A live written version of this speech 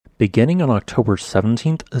Beginning on October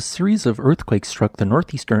 17th, a series of earthquakes struck the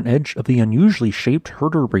northeastern edge of the unusually shaped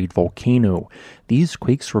Herðubreið volcano. These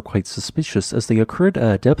quakes were quite suspicious as they occurred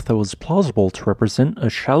at a depth that was plausible to represent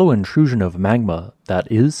a shallow intrusion of magma,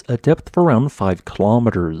 that is, a depth of around 5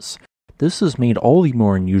 kilometers. This is made all the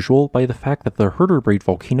more unusual by the fact that the Herðubreið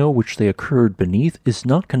volcano which they occurred beneath is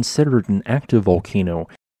not considered an active volcano.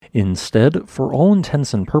 Instead, for all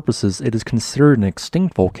intents and purposes, it is considered an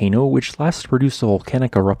extinct volcano which last produced a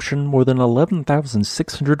volcanic eruption more than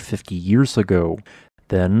 11,650 years ago.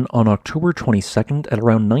 Then, on October 22nd at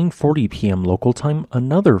around 9:40 p.m. local time,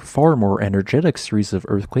 another far more energetic series of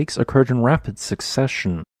earthquakes occurred in rapid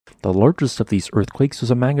succession. The largest of these earthquakes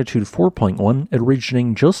was a magnitude 4.1,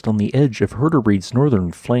 originating just on the edge of Herðubreið's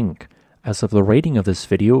northern flank. As of the writing of this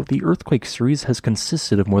video, the earthquake series has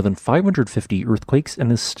consisted of more than 550 earthquakes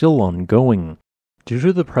and is still ongoing. Due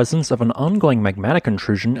to the presence of an ongoing magmatic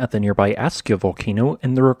intrusion at the nearby Askja volcano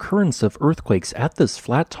and the recurrence of earthquakes at this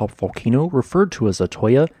flat-top volcano referred to as a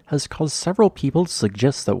Tuya has caused several people to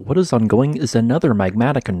suggest that what is ongoing is another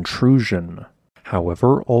magmatic intrusion.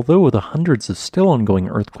 However, although the hundreds of still ongoing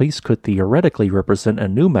earthquakes could theoretically represent a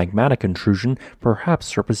new magmatic intrusion,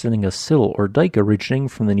 perhaps representing a sill or dike originating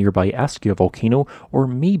from the nearby Askja volcano, or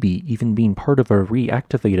maybe even being part of a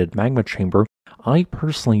reactivated magma chamber, I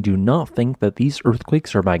personally do not think that these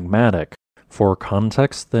earthquakes are magmatic. For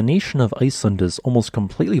context, the nation of Iceland is almost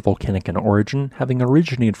completely volcanic in origin, having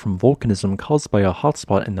originated from volcanism caused by a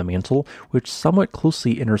hotspot in the mantle, which somewhat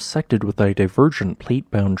closely intersected with a divergent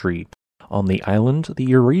plate boundary. On the island, the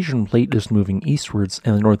Eurasian plate is moving eastwards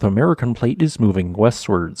and the North American plate is moving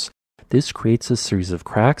westwards. This creates a series of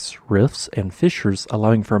cracks, rifts, and fissures,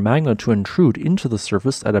 allowing for magma to intrude into the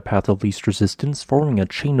surface at a path of least resistance, forming a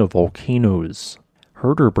chain of volcanoes.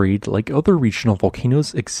 Herðubreið, like other regional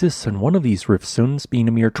volcanoes, exists in one of these rift zones, being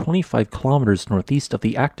a mere 25 kilometers northeast of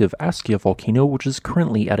the active Askja volcano, which is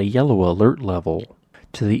currently at a yellow alert level.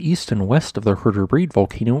 To the east and west of the Herðubreið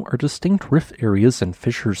volcano are distinct rift areas and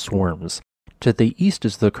fissure swarms. To the east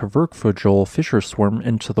is the Kverkfjöll fissure swarm,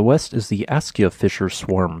 and to the west is the Askja fissure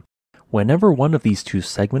swarm. Whenever one of these two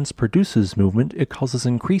segments produces movement, it causes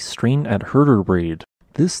increased strain at Herðubreið.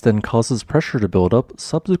 This then causes pressure to build up,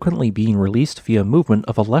 subsequently being released via movement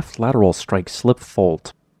of a left lateral strike-slip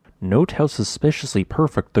fault. Note how suspiciously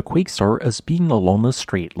perfect the quakes are as being along a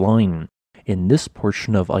straight line. In this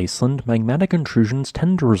portion of Iceland, magmatic intrusions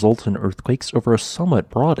tend to result in earthquakes over a somewhat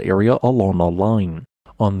broad area along a line.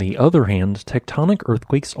 On the other hand, tectonic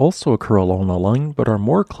earthquakes also occur along a line but are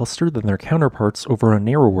more clustered than their counterparts over a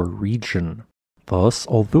narrower region. Thus,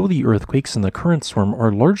 although the earthquakes in the current swarm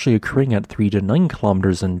are largely occurring at 3 to 9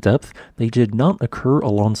 kilometers in depth, they did not occur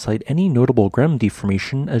alongside any notable ground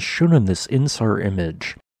deformation as shown in this INSAR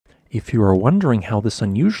image. If you are wondering how this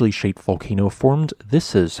unusually shaped volcano formed,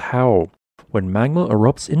 this is how. When magma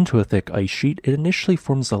erupts into a thick ice sheet, it initially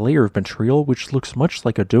forms a layer of material which looks much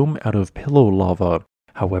like a dome out of pillow lava.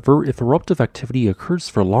 However, if eruptive activity occurs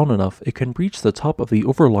for long enough, it can reach the top of the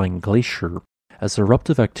overlying glacier. As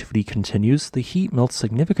eruptive activity continues, the heat melts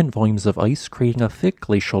significant volumes of ice, creating a thick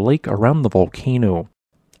glacial lake around the volcano.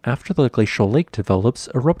 After the glacial lake develops,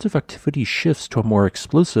 eruptive activity shifts to a more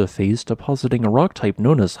explosive phase, depositing a rock type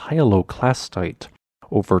known as hyaloclastite.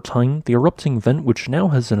 Over time, the erupting vent, which now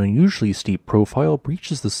has an unusually steep profile,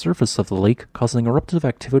 breaches the surface of the lake, causing eruptive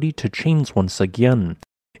activity to change once again.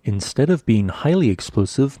 Instead of being highly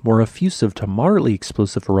explosive, more effusive to moderately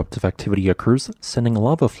explosive eruptive activity occurs, sending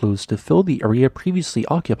lava flows to fill the area previously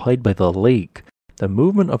occupied by the lake. The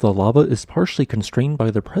movement of the lava is partially constrained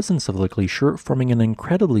by the presence of the glacier, forming an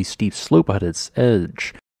incredibly steep slope at its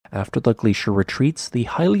edge. After the glacier retreats, the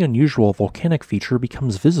highly unusual volcanic feature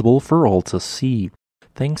becomes visible for all to see.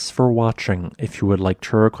 Thanks for watching. If you would like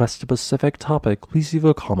to request a specific topic, please leave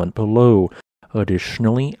a comment below.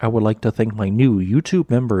 Additionally, I would like to thank my new YouTube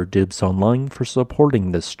member Dibs Online for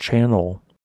supporting this channel.